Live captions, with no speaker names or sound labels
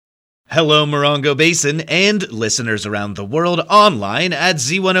Hello, Morongo Basin and listeners around the world online at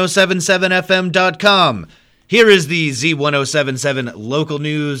Z107.7fm.com. Here is the Z107.7 local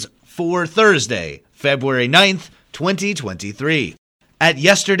news for Thursday, February 9th, 2023. At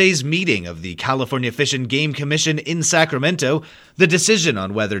yesterday's meeting of the California Fish and Game Commission in Sacramento, the decision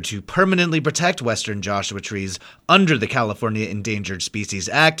on whether to permanently protect western Joshua trees under the California Endangered Species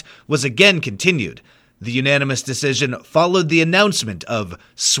Act was again continued. The unanimous decision followed the announcement of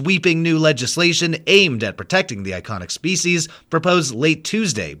sweeping new legislation aimed at protecting the iconic species proposed late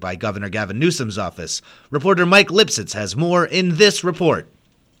Tuesday by Governor Gavin Newsom's office. Reporter Mike Lipsitz has more in this report.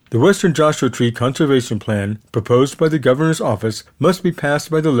 The Western Joshua Tree Conservation Plan proposed by the governor's office must be passed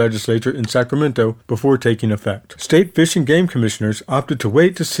by the legislature in Sacramento before taking effect. State Fish and Game Commissioners opted to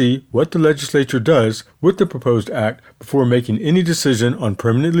wait to see what the legislature does with the proposed act before making any decision on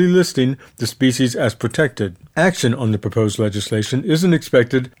permanently listing the species as protected. Action on the proposed legislation isn't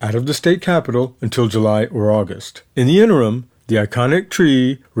expected out of the state capitol until July or August. In the interim, the iconic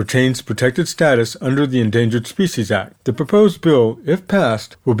tree retains protected status under the Endangered Species Act. The proposed bill, if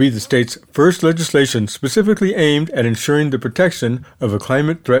passed, will be the state's first legislation specifically aimed at ensuring the protection of a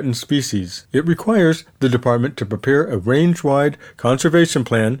climate-threatened species. It requires the department to prepare a range-wide conservation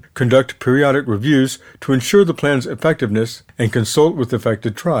plan, conduct periodic reviews to ensure the plan's effectiveness, and consult with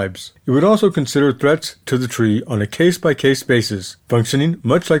affected tribes. It would also consider threats to the tree on a case-by-case basis, functioning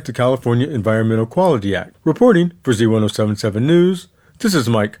much like the California Environmental Quality Act. Reporting for Z107.7 News, this is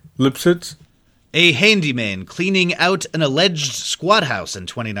Mike Lipsitz. A handyman cleaning out an alleged squat house in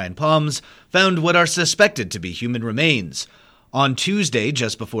 29 Palms found what are suspected to be human remains. On Tuesday,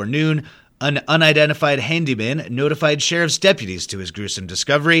 just before noon, an unidentified handyman notified sheriff's deputies to his gruesome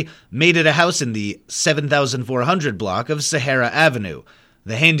discovery made at a house in the 7400 block of Sahara Avenue.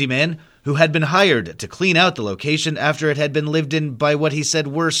 The handyman, who had been hired to clean out the location after it had been lived in by what he said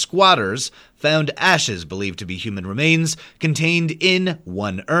were squatters, found ashes believed to be human remains contained in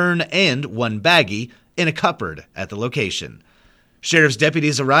one urn and one baggie in a cupboard at the location. Sheriff's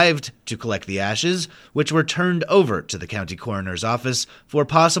deputies arrived to collect the ashes, which were turned over to the county coroner's office for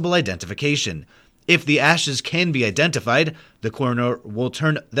possible identification. If the ashes can be identified, the coroner will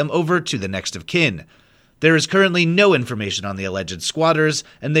turn them over to the next of kin. There is currently no information on the alleged squatters,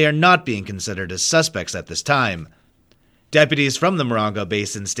 and they are not being considered as suspects at this time. Deputies from the Morongo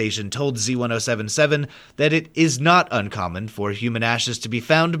Basin Station told Z107.7 that it is not uncommon for human ashes to be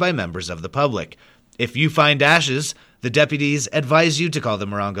found by members of the public. If you find ashes, the deputies advise you to call the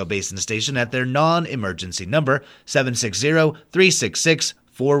Morongo Basin Station at their non-emergency number,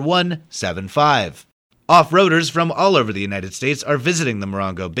 760-366-4175. Off-roaders from all over the United States are visiting the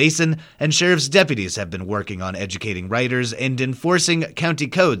Morongo Basin, and sheriff's deputies have been working on educating riders and enforcing county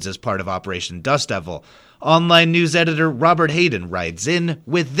codes as part of Operation Dust Devil. Online news editor Robert Hayden rides in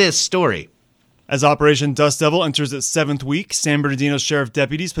with this story. As Operation Dust Devil enters its 7th week, San Bernardino Sheriff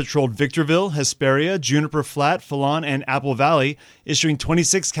deputies patrolled Victorville, Hesperia, Juniper Flat, Falon, and Apple Valley, issuing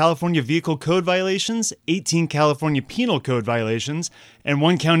 26 California Vehicle Code violations, 18 California Penal Code violations, and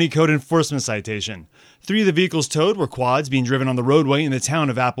 1 County Code Enforcement citation. 3 of the vehicles towed were quads being driven on the roadway in the town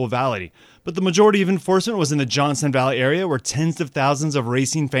of Apple Valley. But the majority of enforcement was in the Johnson Valley area, where tens of thousands of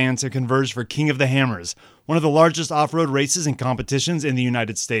racing fans have converged for King of the Hammers, one of the largest off-road races and competitions in the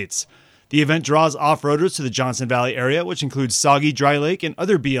United States. The event draws off-roaders to the Johnson Valley area, which includes Soggy, Dry Lake, and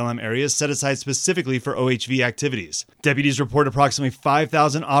other BLM areas set aside specifically for OHV activities. Deputies report approximately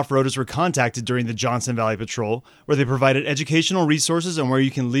 5,000 off-roaders were contacted during the Johnson Valley Patrol, where they provided educational resources on where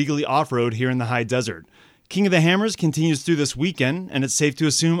you can legally off-road here in the high desert. King of the Hammers continues through this weekend, and it's safe to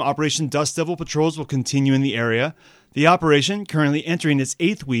assume Operation Dust Devil patrols will continue in the area. The operation, currently entering its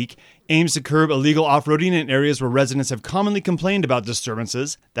 8th week, aims to curb illegal off-roading in areas where residents have commonly complained about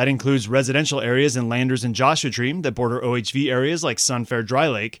disturbances. That includes residential areas in Landers and Joshua Tree that border OHV areas like Sunfair Dry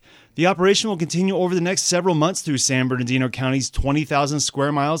Lake. The operation will continue over the next several months through San Bernardino County's 20,000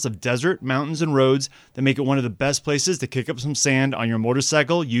 square miles of desert, mountains, and roads that make it one of the best places to kick up some sand on your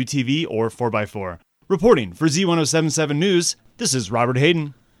motorcycle, UTV, or 4x4. Reporting for Z107.7 News, this is Robert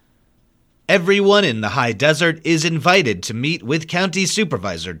Hayden. Everyone in the high desert is invited to meet with County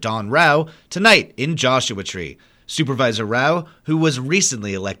Supervisor Don Rao tonight in Joshua Tree. Supervisor Rao, who was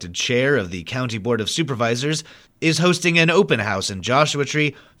recently elected chair of the County Board of Supervisors, is hosting an open house in Joshua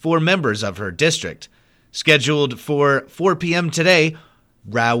Tree for members of her district. Scheduled for 4 p.m. today,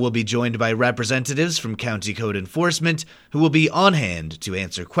 Rao will be joined by representatives from County Code Enforcement who will be on hand to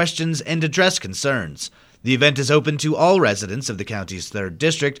answer questions and address concerns. The event is open to all residents of the county's 3rd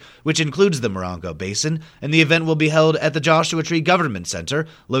district, which includes the Morongo Basin, and the event will be held at the Joshua Tree Government Center,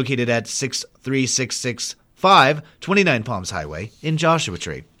 located at 63665 29 Palms Highway in Joshua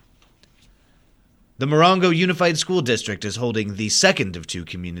Tree. The Morongo Unified School District is holding the second of two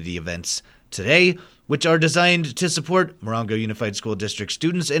community events today, which are designed to support Morongo Unified School District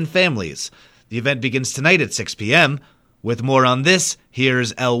students and families. The event begins tonight at 6 p.m. With more on this,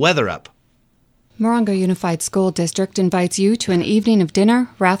 here's El Weatherup. Morongo Unified School District invites you to an evening of dinner,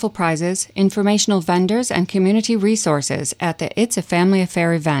 raffle prizes, informational vendors, and community resources at the It's a Family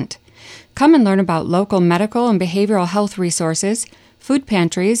Affair event. Come and learn about local medical and behavioral health resources, food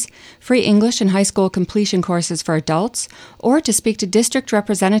pantries, free English and high school completion courses for adults, or to speak to district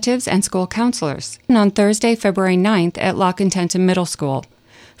representatives and school counselors. And on Thursday, February 9th at Lock and Tenton Middle School.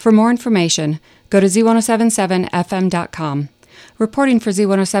 For more information, go to Z107.7fm.com. Reporting for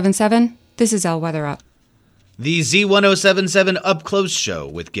Z107.7, this is El Weatherup. The Z107.7 Up Close show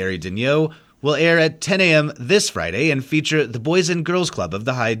with Gary Daigneault will air at 10 a.m. this Friday and feature the Boys and Girls Club of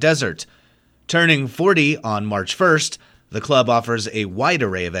the High Desert. Turning 40 on March 1st, the club offers a wide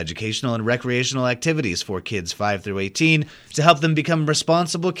array of educational and recreational activities for kids 5 through 18 to help them become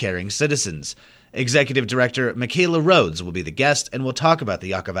responsible, caring citizens. Executive Director Michaela Rhodes will be the guest and will talk about the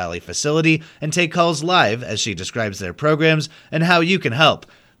Yucca Valley facility and take calls live as she describes their programs and how you can help.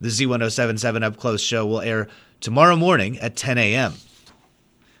 The Z107.7 Up Close show will air tomorrow morning at 10 a.m.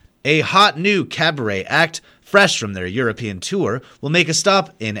 A hot new cabaret act, fresh from their European tour, will make a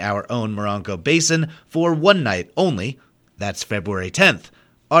stop in our own Morongo Basin for one night only. That's February 10th.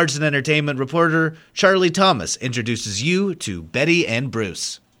 Arts and entertainment reporter Charlie Thomas introduces you to Betty and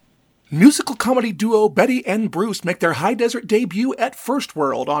Bruce. Musical comedy duo Betty and Bruce make their High Desert debut at First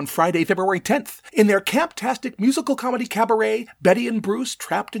World on Friday, February 10th. In their camp-tastic musical comedy cabaret, Betty and Bruce,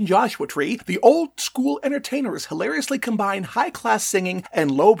 Trapped in Joshua Tree, the old-school entertainers hilariously combine high-class singing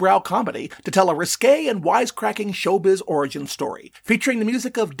and lowbrow comedy to tell a risque and wisecracking showbiz origin story. Featuring the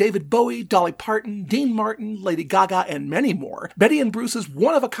music of David Bowie, Dolly Parton, Dean Martin, Lady Gaga, and many more, Betty and Bruce's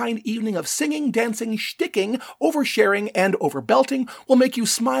one-of-a-kind evening of singing, dancing, shticking, oversharing, and overbelting will make you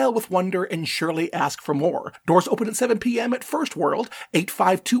smile with wonder and surely ask for more. Doors open at 7 p.m. at First World,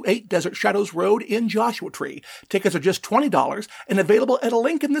 8528 Desert Shadows Road in Joshua Tree. Tickets are just $20 and available at a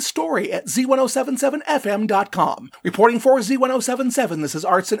link in this story at Z107.7fm.com. Reporting for Z107.7, this is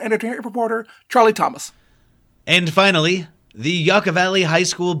arts and entertainment reporter Charlie Thomas. And finally, the Yucca Valley High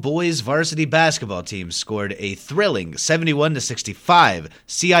School boys varsity basketball team scored a thrilling 71-65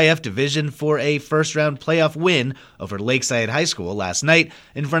 CIF Division 4A first-round playoff win over Lakeside High School last night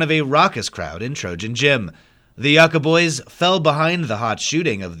in front of a raucous crowd in Trojan Gym. The Yucca boys fell behind the hot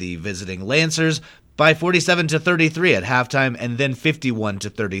shooting of the visiting Lancers by 47-33 at halftime and then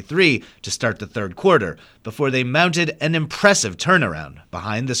 51-33 to start the third quarter, before they mounted an impressive turnaround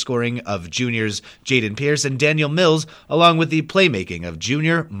behind the scoring of juniors Jaden Pierce and Daniel Mills, along with the playmaking of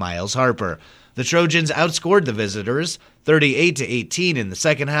junior Miles Harper. The Trojans outscored the visitors 38-18 in the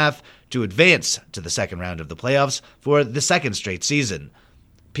second half to advance to the second round of the playoffs for the second straight season.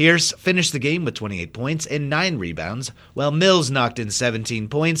 Pierce finished the game with 28 points and 9 rebounds, while Mills knocked in 17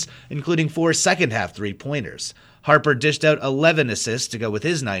 points, including 4 second-half three-pointers. Harper dished out 11 assists to go with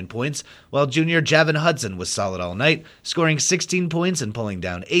his 9 points, while junior Javin Hudson was solid all night, scoring 16 points and pulling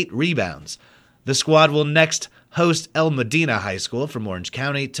down 8 rebounds. The squad will next host El Medina High School from Orange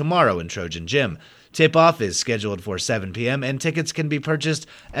County tomorrow in Trojan Gym. Tip-off is scheduled for 7 p.m., and tickets can be purchased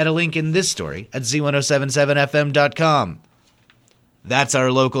at a link in this story at Z107.7fm.com. That's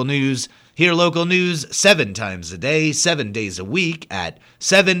our local news. Hear local news 7 times a day, 7 days a week at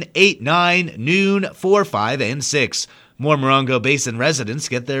 7, 8, 9, noon, 4, 5, and 6. More Morongo Basin residents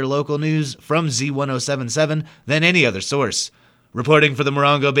get their local news from Z107.7 than any other source. Reporting for the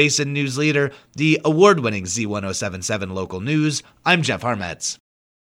Morongo Basin News Leader, the award-winning Z107.7 Local News, I'm Jeff Harmetz.